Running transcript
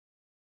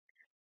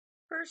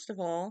First of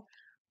all,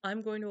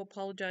 I'm going to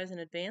apologize in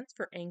advance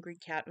for angry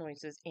cat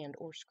noises and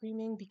or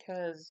screaming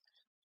because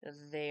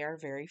they are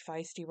very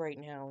feisty right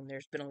now and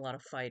there's been a lot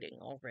of fighting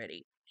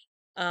already.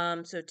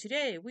 So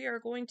today we are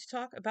going to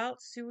talk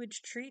about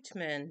sewage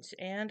treatment,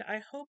 and I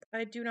hope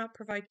I do not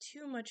provide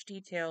too much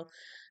detail.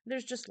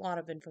 There's just a lot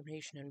of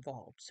information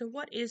involved. So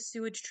what is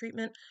sewage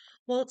treatment?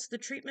 Well, it's the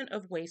treatment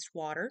of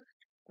wastewater.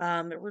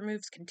 It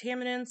removes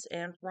contaminants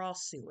and raw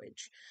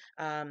sewage.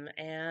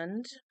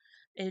 And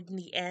in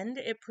the end,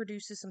 it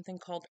produces something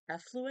called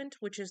effluent,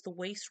 which is the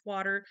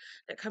wastewater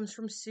that comes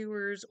from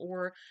sewers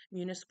or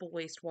municipal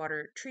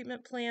wastewater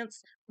treatment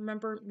plants.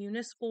 Remember,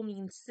 municipal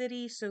means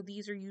city, so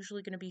these are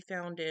usually going to be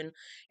found in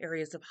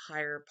areas of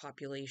higher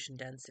population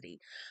density.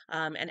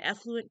 And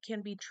effluent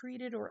can be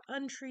treated or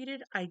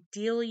untreated.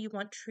 Ideally, you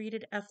want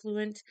treated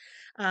effluent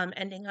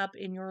ending up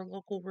in your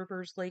local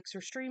rivers, lakes,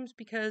 or streams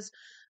because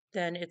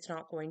then it's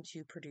not going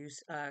to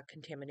produce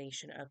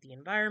contamination of the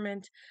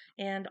environment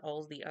and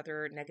all the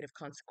other negative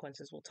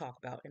consequences we'll talk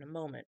about in a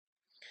moment.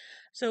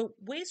 So,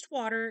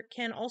 wastewater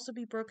can also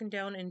be broken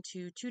down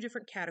into two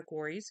different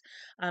categories.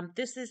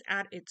 This is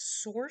at its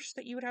source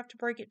that you would have to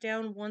break it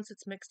down. Once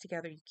it's mixed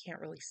together, you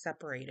can't really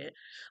separate it.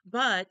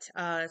 But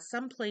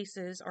some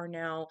places are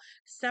now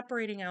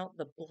separating out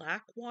the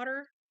black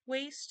water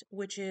waste,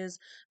 which is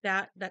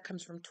that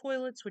comes from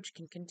toilets, which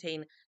can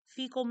contain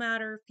fecal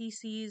matter,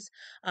 feces,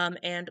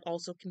 and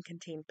also can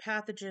contain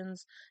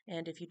pathogens.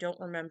 And if you don't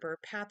remember,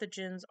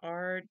 pathogens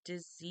are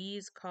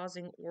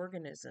disease-causing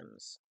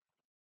organisms.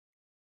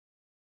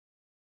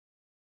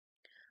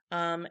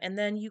 And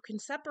then you can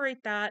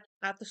separate that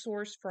at the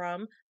source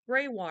from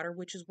gray water,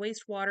 which is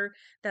wastewater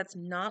that's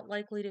not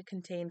likely to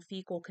contain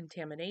fecal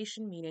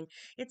contamination, meaning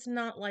it's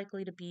not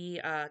likely to be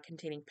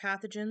containing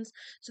pathogens.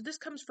 So this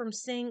comes from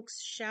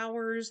sinks,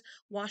 showers,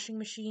 washing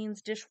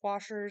machines,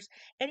 dishwashers,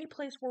 any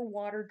place where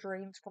water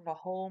drains from a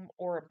home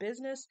or a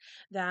business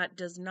that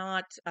does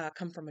not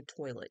come from a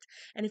toilet.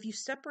 And if you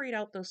separate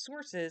out those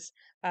sources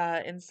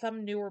in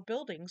some newer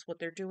buildings, what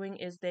they're doing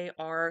is they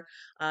are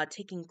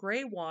taking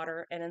gray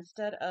water and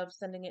instead of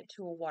sending it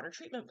to a water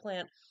treatment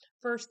plant,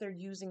 first they're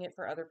using it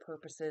for other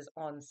purposes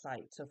on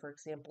site. So, for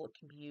example, it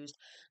can be used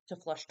to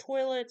flush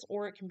toilets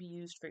or it can be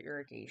used for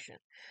irrigation.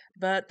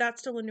 But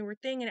that's still a newer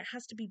thing and it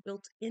has to be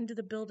built into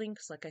the building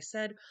because, like I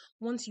said,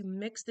 once you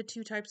mix the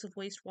two types of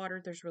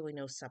wastewater, there's really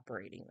no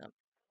separating them.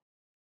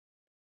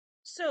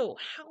 So,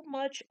 how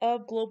much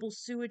of global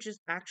sewage is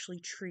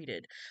actually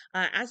treated?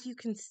 As you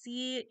can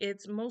see,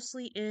 it's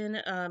mostly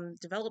in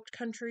developed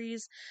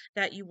countries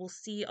that you will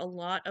see a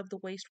lot of the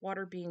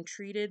wastewater being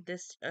treated.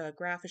 This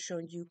graph is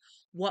showing you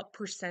what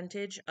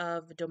percentage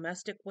of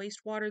domestic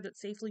wastewater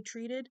that's safely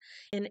treated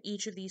in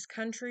each of these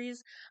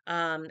countries.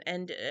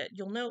 And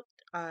you'll note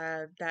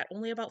that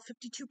only about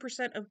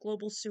 52% of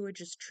global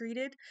sewage is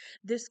treated.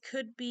 This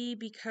could be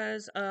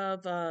because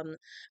of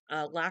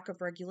lack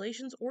of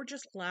regulations, or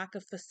just lack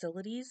of facilities.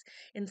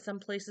 In some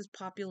places,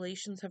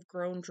 populations have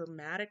grown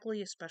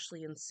dramatically,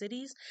 especially in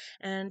cities,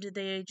 and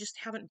they just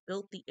haven't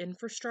built the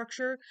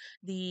infrastructure,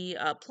 the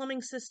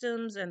plumbing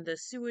systems, and the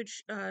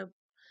sewage.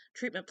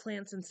 Treatment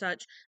plants and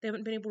such, they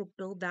haven't been able to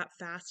build that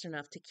fast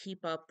enough to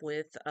keep up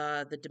with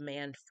the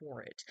demand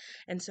for it.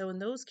 And so, in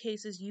those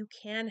cases, you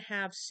can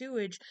have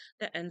sewage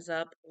that ends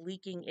up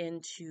leaking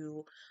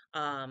into,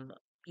 um,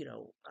 you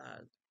know,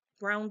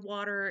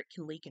 groundwater, it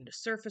can leak into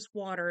surface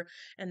water,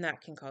 and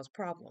that can cause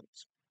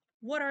problems.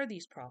 What are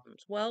these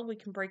problems? Well, we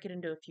can break it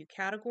into a few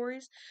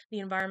categories. The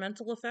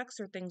environmental effects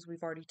are things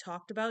we've already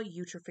talked about,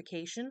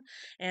 eutrophication,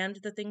 and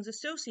the things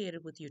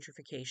associated with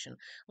eutrophication,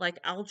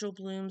 like algal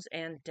blooms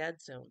and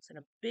dead zones. And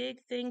a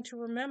big thing to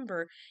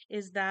remember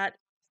is that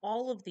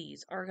all of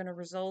these are going to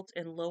result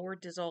in lower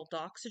dissolved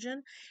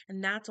oxygen,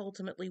 and that's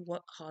ultimately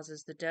what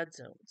causes the dead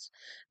zones.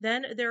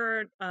 Then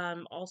there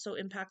are also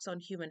impacts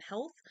on human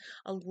health.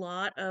 A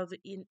lot of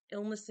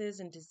illnesses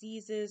and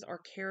diseases are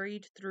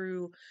carried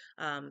through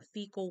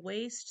fecal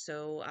waste,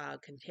 so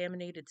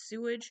contaminated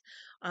sewage,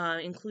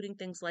 including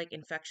things like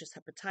infectious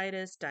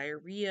hepatitis,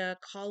 diarrhea,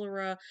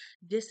 cholera,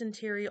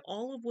 dysentery,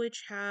 all of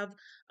which have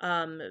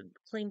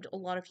claimed a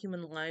lot of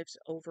human lives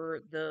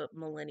over the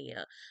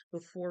millennia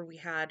before we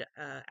had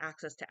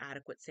access to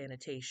adequate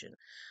sanitation.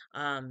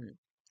 Um,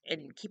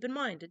 and keep in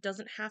mind, it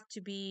doesn't have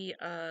to be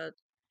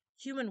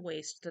human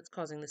waste that's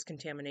causing this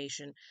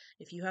contamination.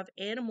 If you have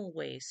animal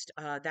waste,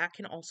 that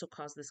can also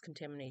cause this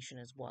contamination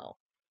as well.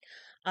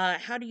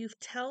 How do you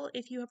tell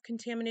if you have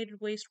contaminated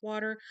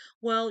wastewater?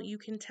 Well, you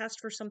can test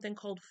for something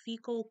called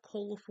fecal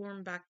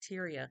coliform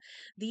bacteria.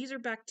 These are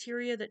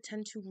bacteria that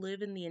tend to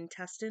live in the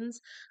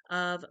intestines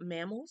of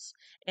mammals,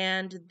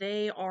 and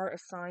they are a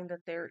sign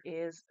that there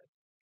is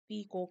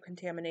fecal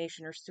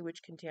contamination or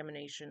sewage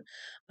contamination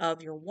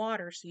of your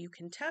water. So you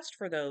can test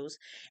for those.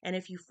 And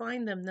if you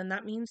find them, then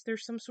that means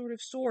there's some sort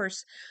of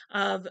source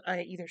of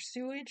either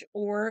sewage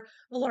or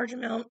a large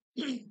amount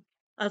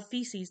of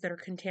feces that are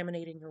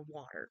contaminating your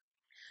water.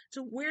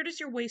 So, where does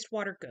your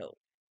wastewater go?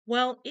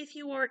 Well, if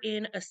you are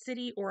in a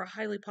city or a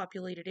highly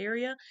populated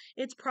area,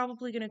 it's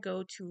probably going to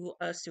go to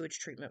a sewage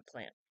treatment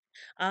plant.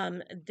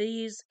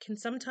 These can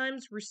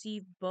sometimes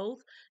receive both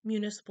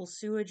municipal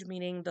sewage,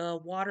 meaning the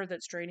water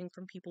that's draining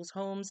from people's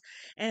homes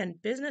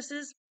and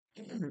businesses,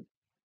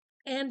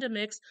 and a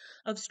mix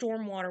of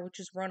stormwater, which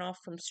is runoff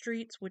from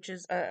streets, which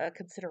is a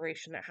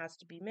consideration that has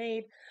to be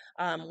made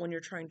when you're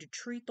trying to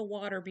treat the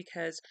water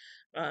because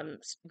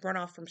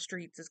runoff from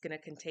streets is going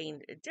to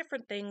contain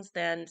different things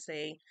than,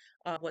 say,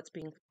 what's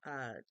being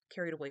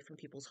carried away from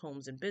people's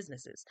homes and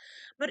businesses.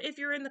 But if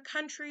you're in the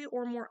country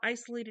or more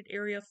isolated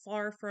area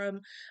far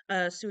from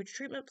a sewage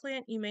treatment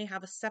plant, you may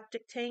have a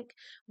septic tank,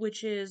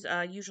 which is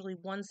usually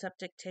one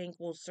septic tank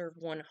will serve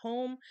one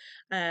home,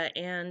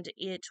 and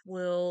it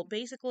will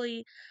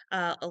basically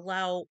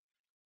allow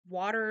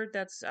water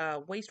that's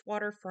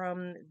wastewater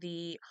from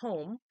the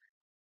home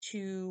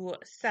to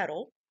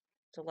settle.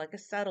 So, like a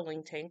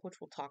settling tank, which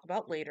we'll talk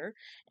about later,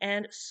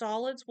 and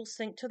solids will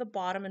sink to the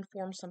bottom and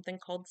form something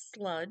called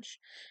sludge.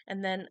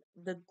 And then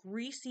the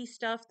greasy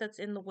stuff that's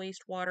in the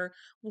wastewater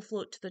will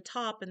float to the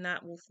top, and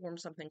that will form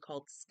something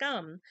called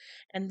scum.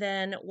 And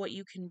then what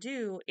you can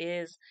do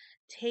is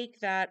take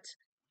that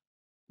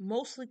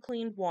mostly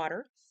cleaned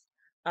water,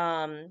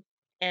 um,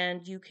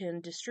 and you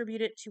can distribute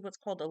it to what's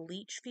called a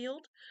leach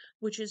field,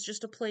 which is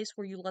just a place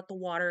where you let the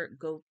water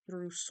go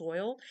through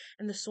soil,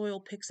 and the soil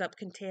picks up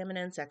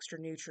contaminants, extra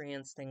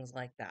nutrients, things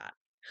like that.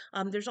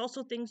 There's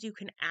also things you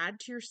can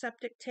add to your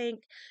septic tank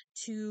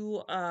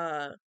to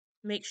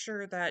make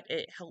sure that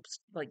it helps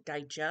like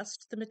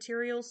digest the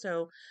material.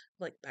 So,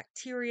 like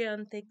bacteria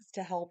and things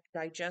to help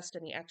digest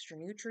any extra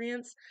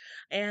nutrients.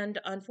 And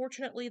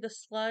unfortunately, the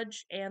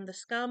sludge and the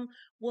scum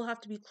will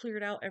have to be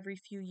cleared out every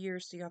few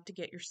years, so you have to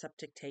get your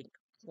septic tank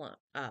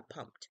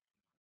pumped.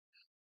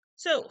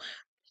 So,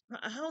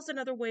 how's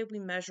another way we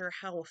measure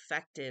how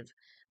effective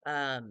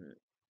um,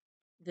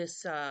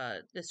 this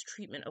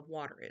treatment of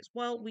water is?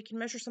 Well, we can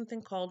measure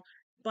something called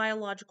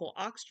biological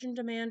oxygen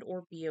demand,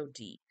 or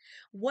BOD.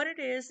 What it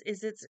is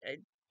it's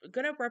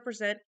going to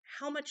represent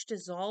how much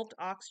dissolved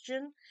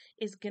oxygen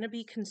is going to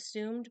be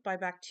consumed by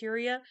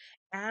bacteria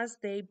as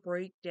they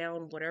break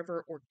down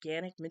whatever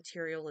organic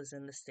material is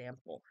in the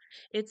sample.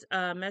 It's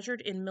measured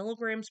in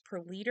milligrams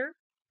per liter,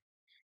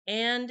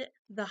 and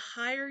the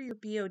higher your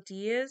BOD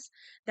is,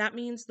 that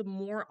means the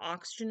more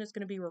oxygen is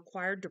going to be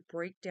required to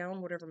break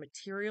down whatever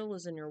material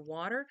is in your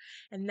water.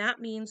 And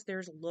that means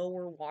there's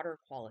lower water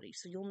quality.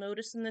 So you'll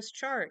notice in this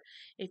chart,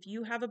 if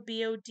you have a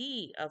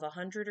BOD of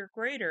 100 or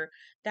greater,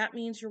 that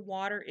means your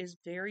water is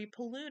very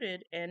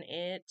polluted and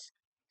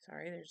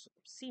sorry, there's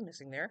a C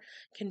missing there,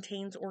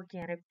 contains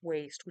organic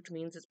waste, which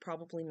means it's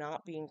probably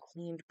not being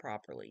cleaned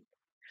properly.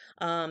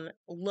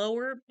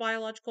 Lower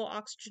biological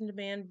oxygen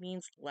demand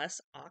means less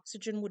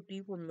oxygen would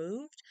be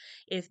removed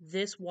if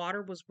this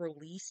water was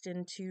released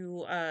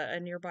into a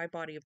nearby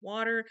body of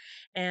water.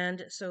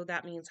 And so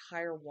that means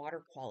higher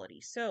water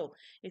quality. So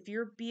if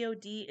your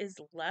BOD is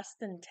less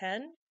than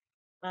 10,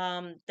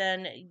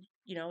 then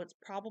it's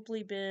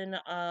probably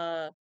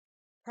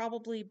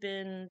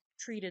been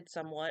treated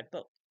somewhat,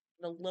 but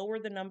the lower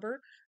the number,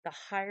 the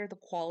higher the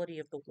quality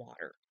of the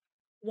water.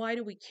 Why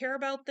do we care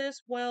about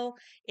this? Well,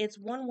 it's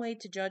one way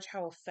to judge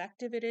how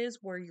effective it is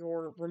where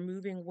you're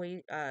removing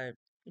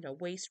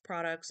waste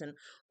products and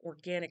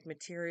organic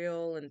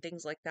material and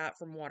things like that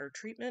from water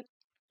treatment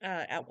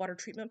at water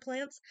treatment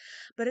plants.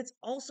 But it's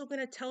also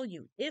going to tell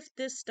you if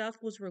this stuff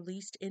was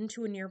released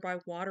into a nearby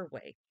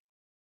waterway,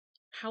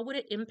 how would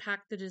it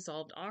impact the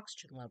dissolved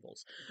oxygen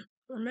levels?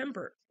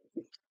 Remember,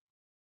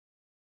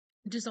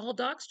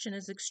 dissolved oxygen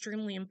is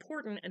extremely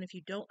important, and if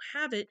you don't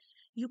have it,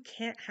 you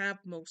can't have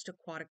most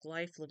aquatic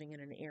life living in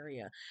an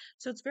area.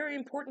 So it's very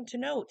important to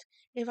note,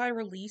 if I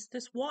release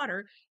this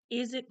water,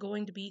 is it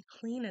going to be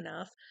clean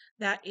enough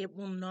that it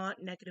will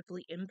not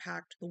negatively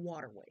impact the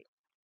waterway?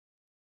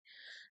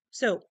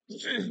 So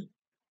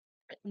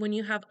when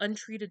you have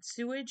untreated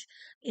sewage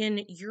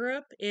in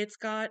Europe, it's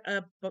got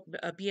a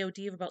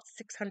BOD of about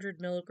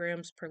 600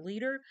 milligrams per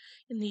liter.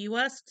 In the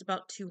US, it's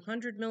about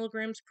 200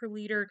 milligrams per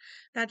liter.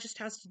 That just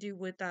has to do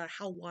with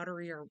how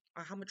watery or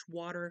how much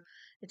water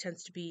it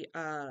tends to be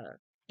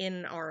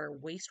in our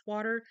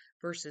wastewater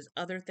versus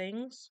other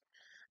things.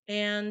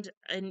 And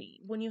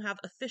when you have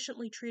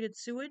efficiently treated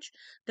sewage,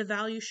 the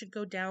value should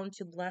go down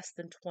to less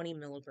than 20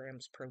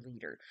 milligrams per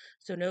liter.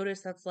 So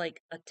notice that's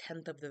like a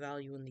tenth of the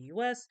value in the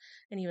US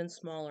and even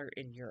smaller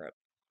in Europe.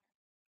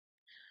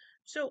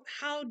 So,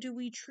 how do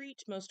we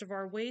treat most of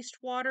our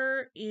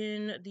wastewater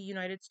in the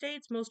United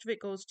States? Most of it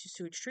goes to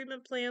sewage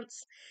treatment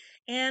plants,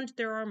 and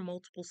there are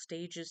multiple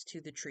stages to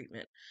the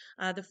treatment.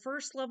 The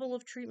first level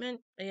of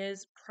treatment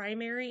is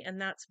primary, and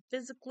that's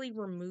physically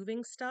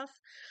removing stuff.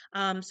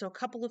 So, a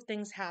couple of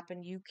things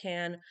happen. You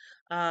can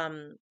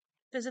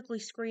physically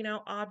screen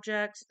out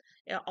objects.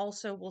 It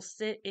also will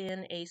sit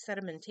in a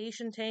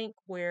sedimentation tank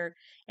where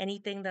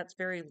anything that's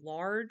very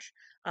large,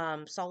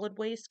 solid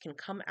waste, can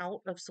come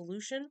out of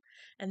solution.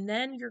 And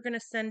then you're going to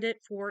send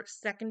it for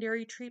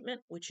secondary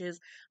treatment, which is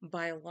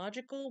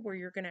biological, where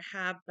you're going to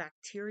have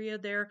bacteria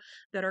there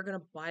that are going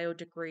to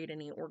biodegrade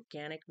any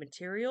organic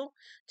material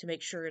to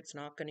make sure it's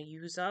not going to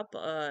use up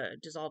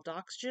dissolved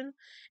oxygen.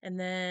 And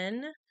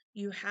then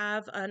You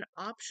have an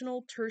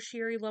optional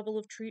tertiary level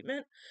of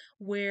treatment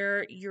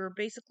where you're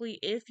basically,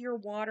 if your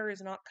water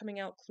is not coming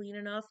out clean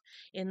enough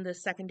in the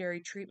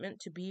secondary treatment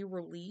to be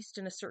released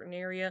in a certain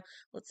area,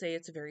 let's say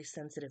it's a very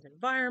sensitive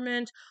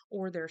environment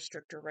or there are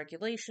stricter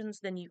regulations,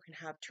 then you can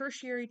have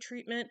tertiary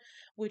treatment,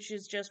 which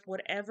is just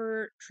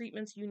whatever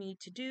treatments you need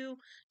to do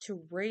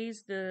to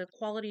raise the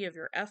quality of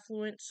your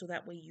effluent so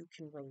that way you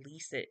can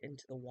release it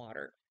into the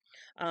water.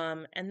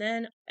 And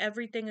then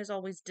everything is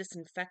always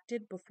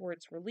disinfected before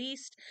it's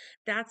released.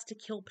 That's to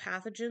kill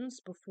pathogens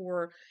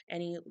before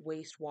any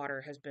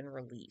wastewater has been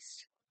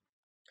released.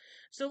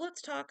 So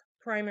let's talk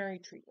primary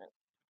treatment.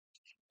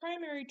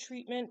 Primary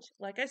treatment,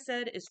 like I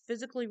said, is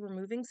physically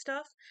removing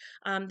stuff.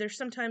 There's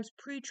sometimes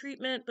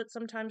pre-treatment, but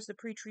sometimes the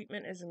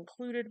pre-treatment is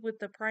included with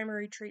the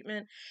primary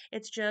treatment.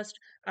 It's just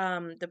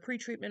the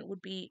pre-treatment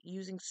would be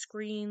using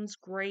screens,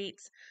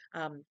 grates,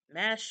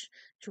 mesh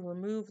to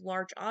remove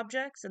large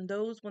objects, and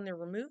those, when they're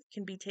removed,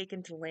 can be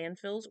taken to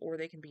landfills or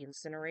they can be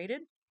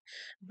incinerated.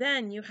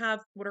 Then you have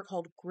what are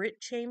called grit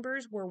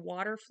chambers where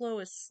water flow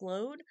is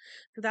slowed.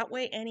 So that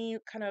way, any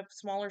kind of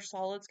smaller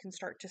solids can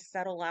start to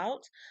settle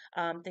out,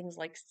 things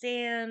like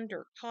sand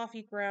or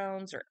coffee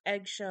grounds or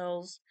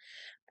eggshells.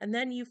 And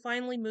then you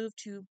finally move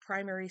to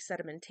primary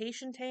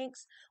sedimentation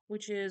tanks,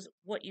 which is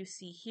what you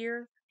see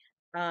here.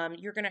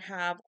 You're going to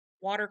have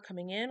water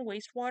coming in,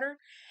 wastewater,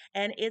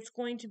 and it's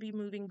going to be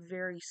moving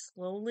very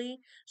slowly.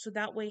 So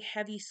that way,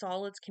 heavy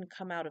solids can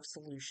come out of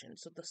solution.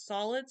 So the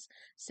solids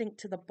sink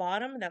to the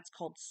bottom. That's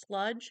called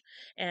sludge.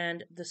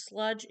 And the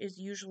sludge is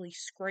usually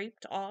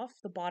scraped off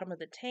the bottom of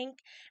the tank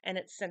and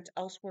it's sent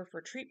elsewhere for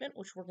treatment,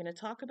 which we're going to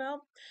talk about.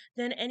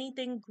 Then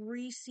anything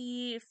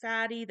greasy,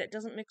 fatty that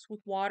doesn't mix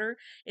with water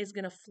is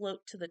going to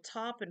float to the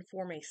top and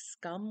form a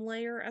scum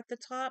layer at the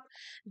top.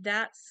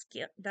 That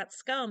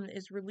scum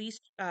is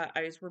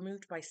is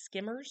removed by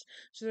skimmers,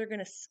 so they're going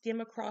to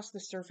skim across the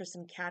surface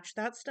and catch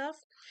that stuff.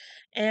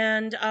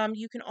 And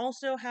you can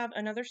also have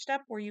another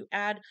step where you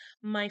add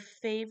my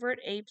favorite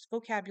apes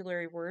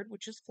vocabulary word,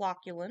 which is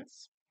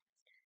flocculants.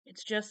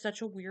 It's just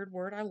such a weird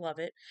word. I love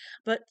it.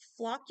 But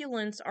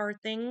flocculants are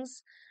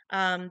things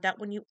that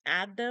when you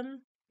add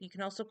them, you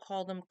can also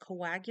call them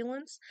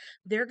coagulants.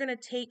 They're going to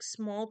take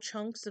small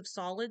chunks of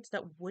solids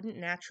that wouldn't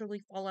naturally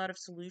fall out of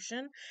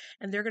solution,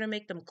 and they're going to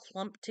make them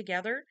clump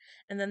together,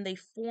 and then they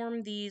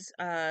form these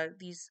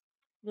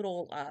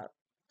little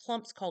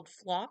clumps called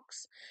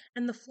flocks,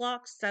 and the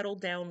flocks settle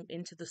down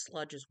into the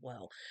sludge as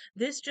well.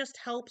 This just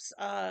helps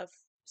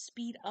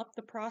speed up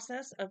the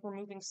process of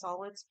removing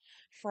solids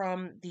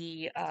from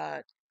the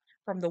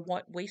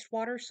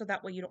wastewater, so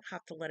that way you don't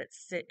have to let it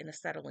sit in a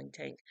settling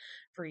tank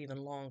for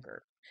even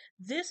longer.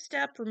 This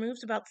step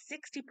removes about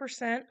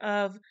 60%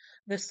 of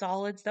the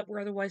solids that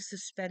were otherwise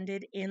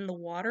suspended in the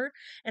water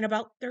and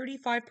about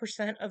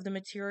 35% of the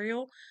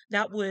material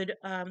that would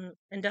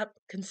end up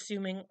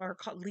consuming or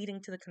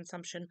leading to the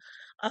consumption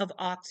of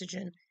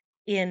oxygen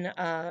in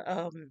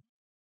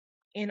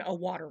in a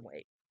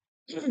waterway.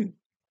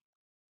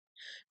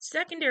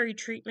 Secondary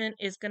treatment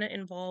is going to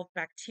involve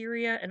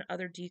bacteria and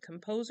other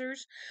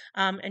decomposers,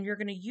 and you're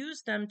going to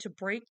use them to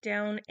break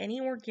down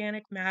any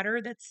organic matter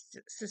that's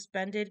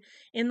suspended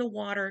in the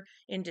water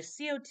into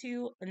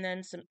CO2 and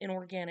then some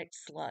inorganic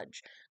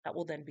sludge that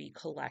will then be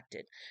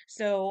collected.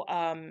 So,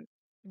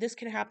 this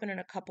can happen in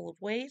a couple of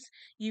ways.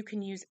 You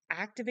can use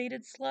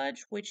activated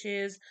sludge, which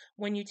is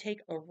when you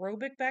take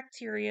aerobic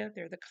bacteria,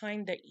 they're the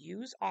kind that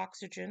use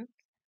oxygen.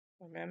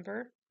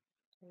 Remember,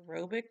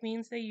 aerobic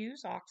means they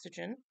use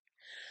oxygen,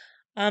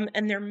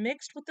 and they're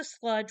mixed with the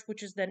sludge,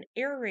 which is then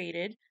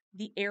aerated.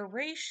 The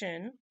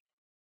aeration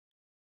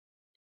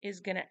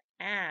is going to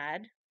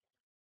add,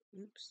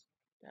 oops,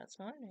 that's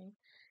not a name,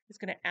 it's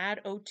going to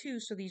add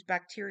O2 so these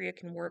bacteria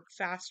can work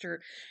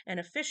faster and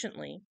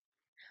efficiently.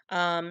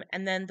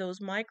 And then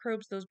those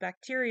microbes, those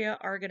bacteria,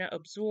 are going to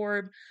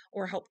absorb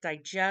or help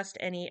digest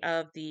any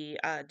of the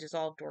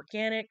dissolved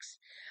organics.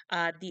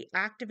 The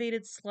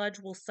activated sludge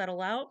will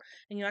settle out,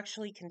 and you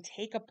actually can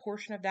take a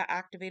portion of that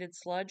activated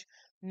sludge,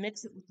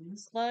 mix it with the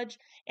sludge,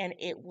 and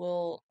it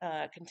will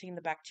contain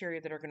the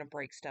bacteria that are going to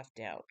break stuff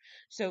down.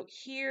 So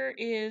here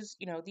is,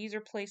 these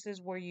are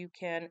places where you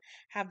can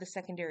have the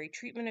secondary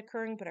treatment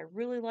occurring, but I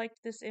really liked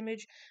this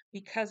image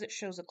because it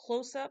shows a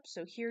close up.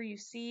 So here you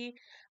see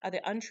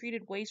the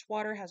untreated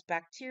wastewater has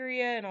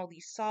bacteria and all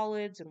these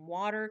solids and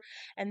water.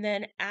 And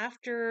then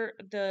after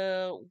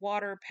the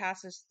water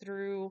passes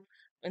through,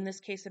 in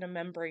this case, in a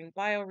membrane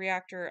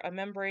bioreactor, a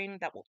membrane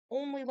that will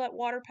only let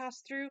water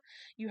pass through,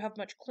 you have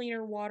much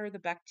cleaner water. The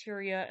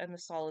bacteria and the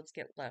solids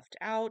get left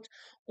out.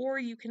 Or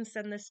you can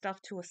send this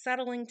stuff to a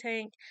settling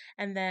tank,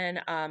 and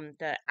then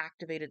the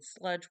activated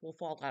sludge will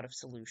fall out of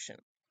solution.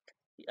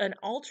 An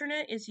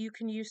alternate is you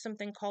can use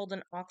something called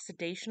an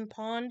oxidation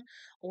pond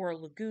or a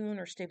lagoon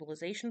or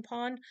stabilization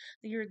pond.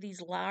 They are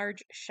these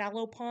large,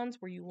 shallow ponds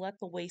where you let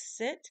the waste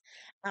sit.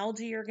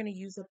 Algae are going to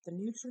use up the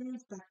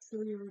nutrients,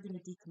 bacteria are going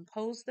to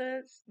decompose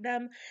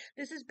them.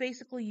 This is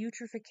basically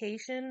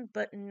eutrophication,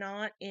 but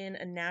not in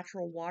a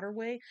natural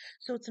waterway.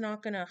 So it's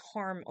not going to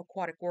harm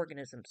aquatic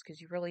organisms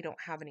because you really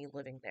don't have any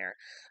living there.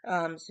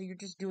 So you're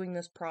just doing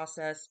this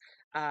process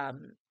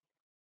um,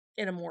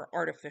 in a more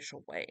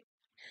artificial way.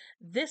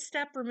 This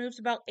step removes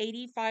about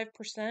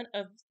 85%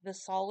 of the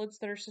solids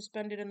that are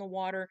suspended in the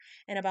water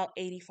and about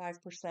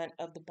 85%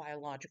 of the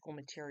biological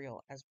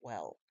material as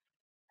well.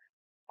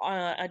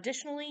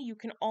 Additionally, you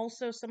can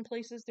also, some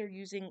places they're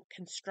using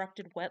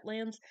constructed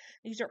wetlands.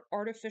 These are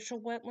artificial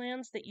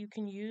wetlands that you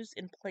can use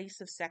in place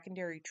of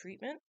secondary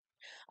treatment.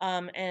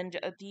 And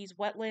these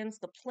wetlands,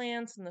 the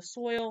plants and the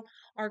soil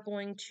are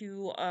going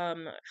to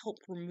help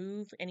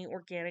remove any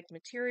organic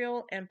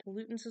material and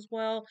pollutants as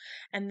well.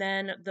 And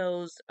then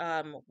those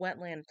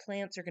wetland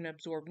plants are going to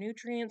absorb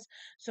nutrients.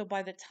 So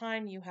by the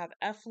time you have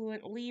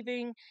effluent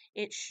leaving,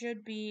 it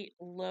should be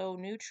low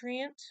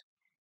nutrient.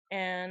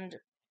 And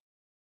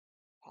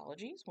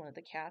apologies, one of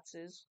the cats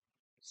is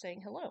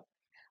saying hello.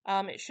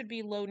 It should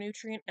be low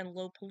nutrient and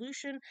low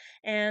pollution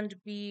and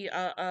be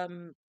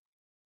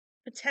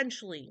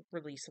potentially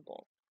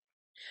releasable.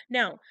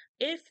 Now,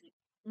 if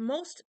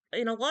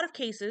in a lot of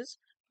cases,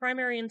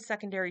 primary and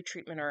secondary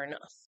treatment are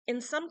enough.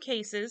 In some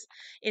cases,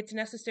 it's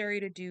necessary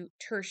to do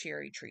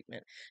tertiary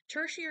treatment.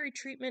 Tertiary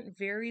treatment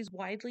varies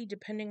widely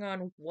depending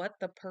on what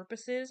the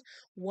purpose is,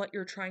 what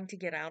you're trying to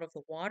get out of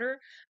the water,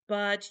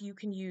 but you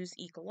can use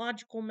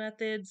ecological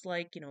methods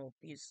like,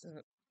 these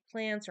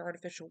plants or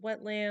artificial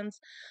wetlands,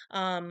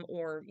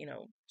 or,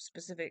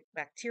 specific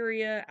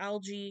bacteria,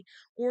 algae,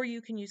 or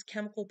you can use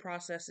chemical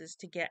processes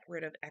to get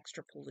rid of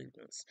extra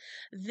pollutants.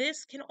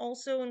 This can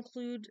also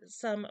include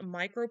some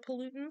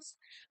micropollutants.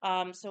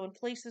 So, in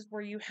places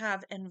where you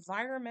have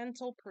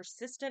environmental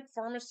persistent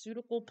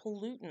pharmaceutical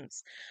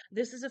pollutants,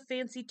 this is a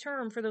fancy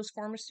term for those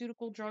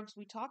pharmaceutical drugs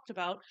we talked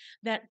about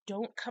that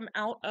don't come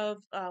out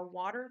of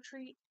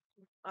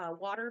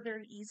water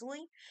very easily,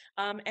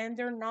 and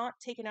they're not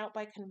taken out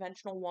by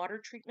conventional water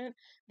treatment.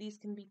 These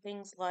can be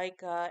things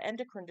like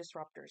endocrine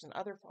disruptors and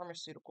other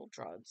pharmaceutical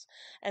drugs.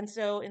 And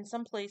so, in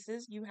some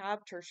places, you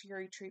have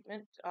tertiary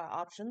treatment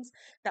options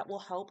that will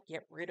help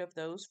get rid of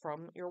those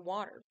from your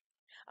water.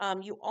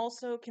 You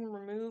also can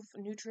remove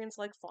nutrients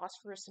like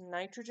phosphorus and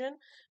nitrogen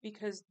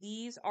because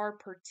these are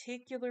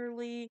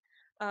particularly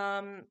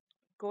um,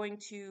 going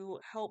to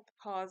help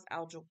cause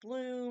algal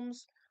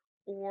blooms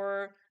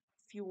or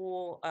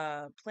fuel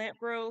plant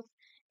growth.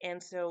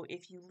 And so,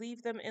 if you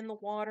leave them in the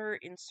water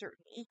in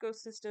certain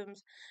ecosystems,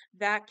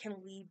 that can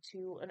lead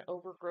to an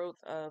overgrowth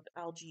of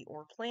algae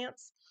or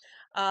plants.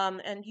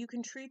 And you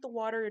can treat the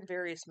water in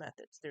various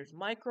methods. There's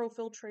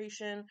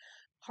microfiltration,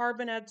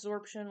 carbon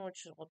adsorption,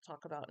 which we'll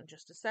talk about in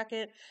just a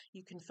second.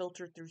 You can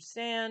filter through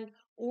sand,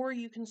 or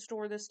you can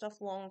store this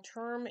stuff long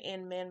term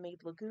in man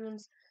made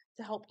lagoons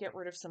to help get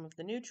rid of some of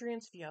the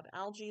nutrients if you have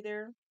algae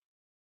there.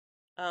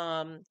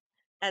 Um,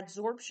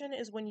 Adsorption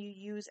is when you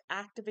use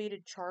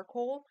activated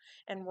charcoal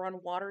and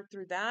run water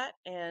through that,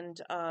 and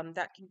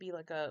that can be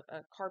like a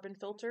carbon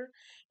filter.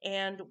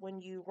 And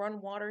when you run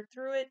water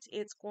through it,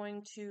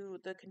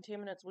 the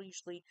contaminants will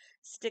usually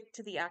stick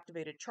to the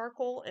activated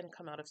charcoal and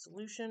come out of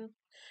solution.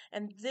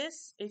 And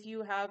this, if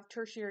you have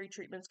tertiary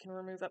treatments, can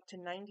remove up to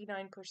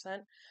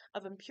 99%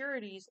 of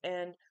impurities,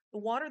 and the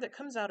water that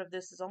comes out of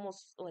this is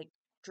almost like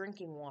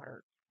drinking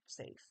water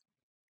safe.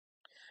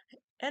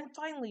 And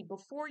finally,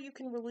 before you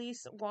can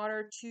release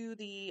water to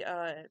the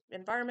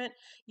environment,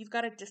 you've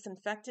got to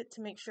disinfect it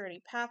to make sure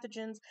any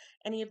pathogens,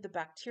 any of the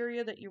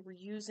bacteria that you were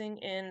using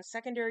in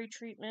secondary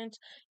treatment,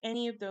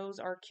 any of those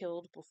are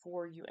killed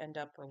before you end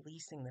up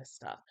releasing this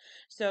stuff.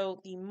 So,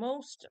 the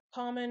most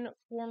common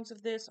forms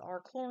of this are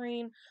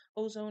chlorine,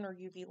 ozone, or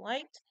UV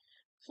light.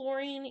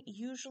 Fluorine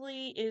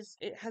usually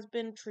it has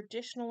been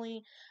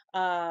traditionally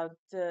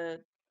the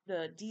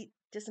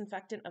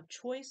disinfectant of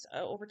choice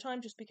over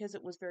time just because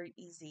it was very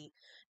easy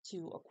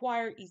to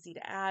acquire, easy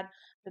to add.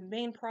 The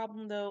main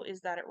problem, though,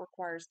 is that it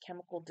requires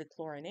chemical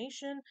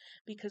dechlorination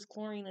because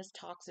chlorine is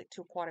toxic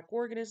to aquatic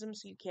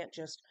organisms, so you can't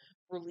just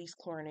release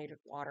chlorinated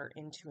water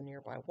into a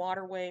nearby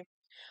waterway.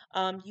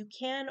 You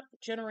can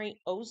generate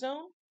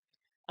ozone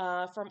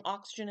from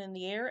oxygen in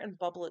the air and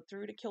bubble it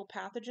through to kill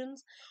pathogens.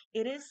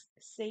 It is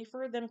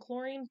safer than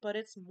chlorine, but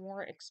it's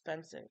more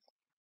expensive.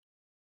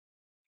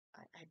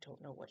 I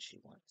don't know what she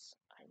wants.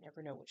 I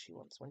never know what she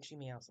wants when she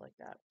meows like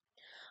that.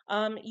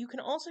 You can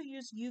also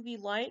use UV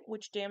light,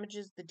 which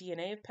damages the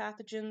DNA of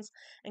pathogens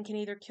and can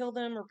either kill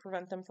them or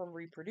prevent them from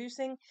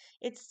reproducing.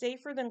 It's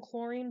safer than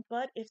chlorine,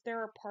 but if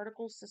there are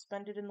particles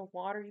suspended in the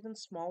water, even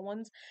small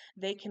ones,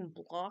 they can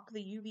block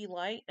the UV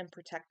light and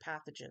protect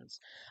pathogens.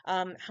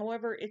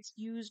 However, it's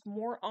used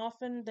more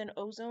often than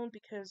ozone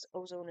because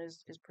ozone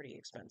is pretty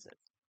expensive.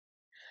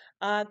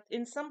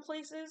 In some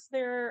places,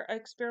 they're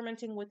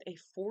experimenting with a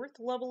fourth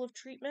level of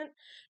treatment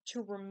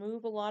to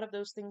remove a lot of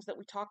those things that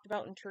we talked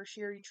about in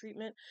tertiary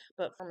treatment.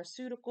 But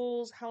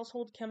pharmaceuticals,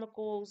 household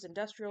chemicals,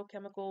 industrial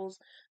chemicals,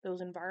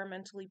 those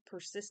environmentally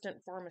persistent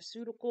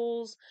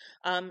pharmaceuticals,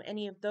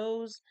 any of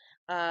those,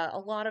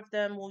 a lot of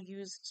them will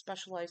use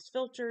specialized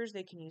filters.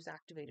 They can use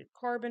activated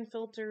carbon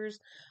filters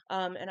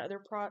and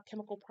other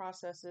chemical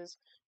processes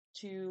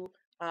to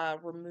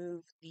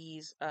remove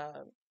these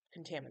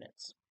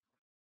contaminants.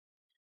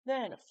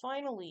 Then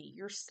finally,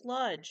 your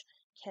sludge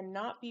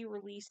cannot be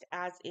released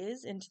as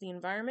is into the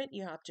environment.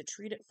 You have to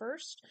treat it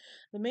first.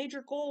 The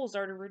major goals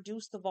are to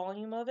reduce the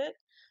volume of it,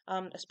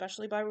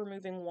 especially by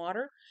removing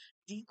water,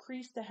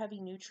 decrease the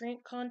heavy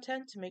nutrient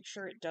content to make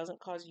sure it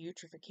doesn't cause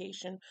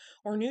eutrophication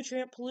or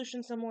nutrient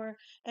pollution somewhere,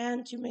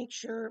 and to make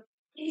sure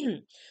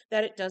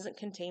that it doesn't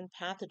contain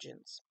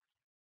pathogens.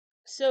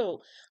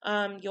 So,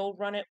 you'll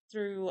run it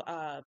through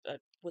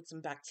with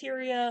some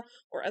bacteria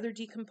or other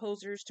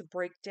decomposers to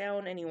break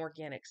down any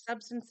organic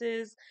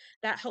substances.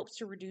 That helps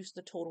to reduce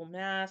the total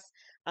mass.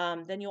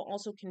 Then you'll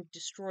also can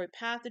destroy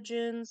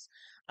pathogens,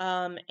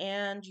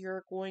 and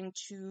you're going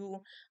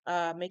to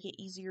make it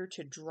easier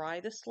to dry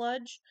the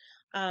sludge.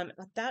 At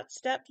that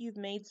step, you've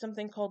made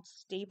something called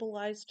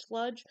stabilized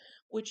sludge,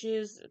 which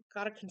is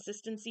got a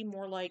consistency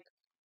more like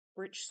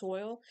rich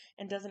soil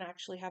and doesn't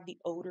actually have the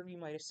odor you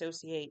might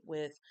associate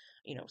with,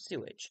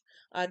 sewage.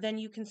 Then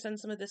you can send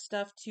some of this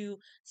stuff to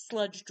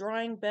sludge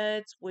drying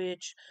beds,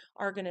 which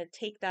are going to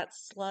take that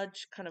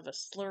sludge, kind of a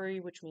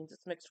slurry, which means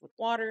it's mixed with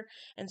water,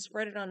 and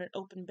spread it on an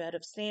open bed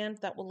of sand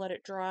that will let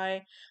it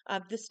dry.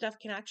 This stuff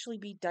can actually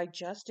be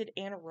digested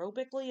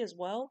anaerobically as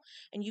well,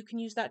 and you can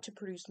use that to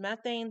produce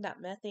methane. That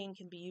methane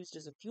can be used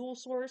as a fuel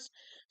source.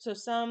 So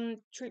some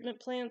treatment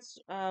plants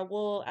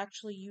will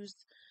actually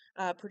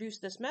produce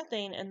this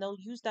methane, and they'll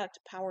use that to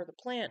power the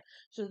plant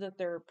so that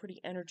they're pretty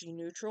energy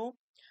neutral.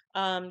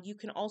 You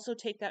can also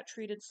take that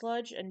treated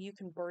sludge and you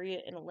can bury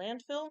it in a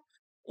landfill,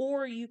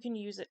 or you can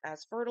use it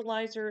as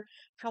fertilizer.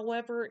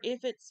 However,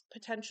 if it's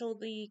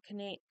potentially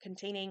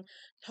containing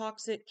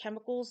toxic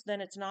chemicals,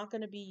 then it's not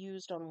going to be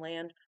used on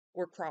land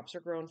where crops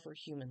are grown for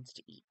humans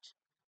to eat.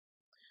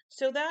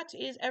 So that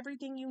is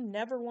everything you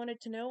never wanted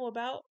to know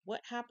about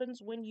what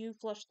happens when you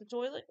flush the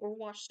toilet or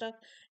wash stuff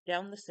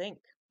down the sink.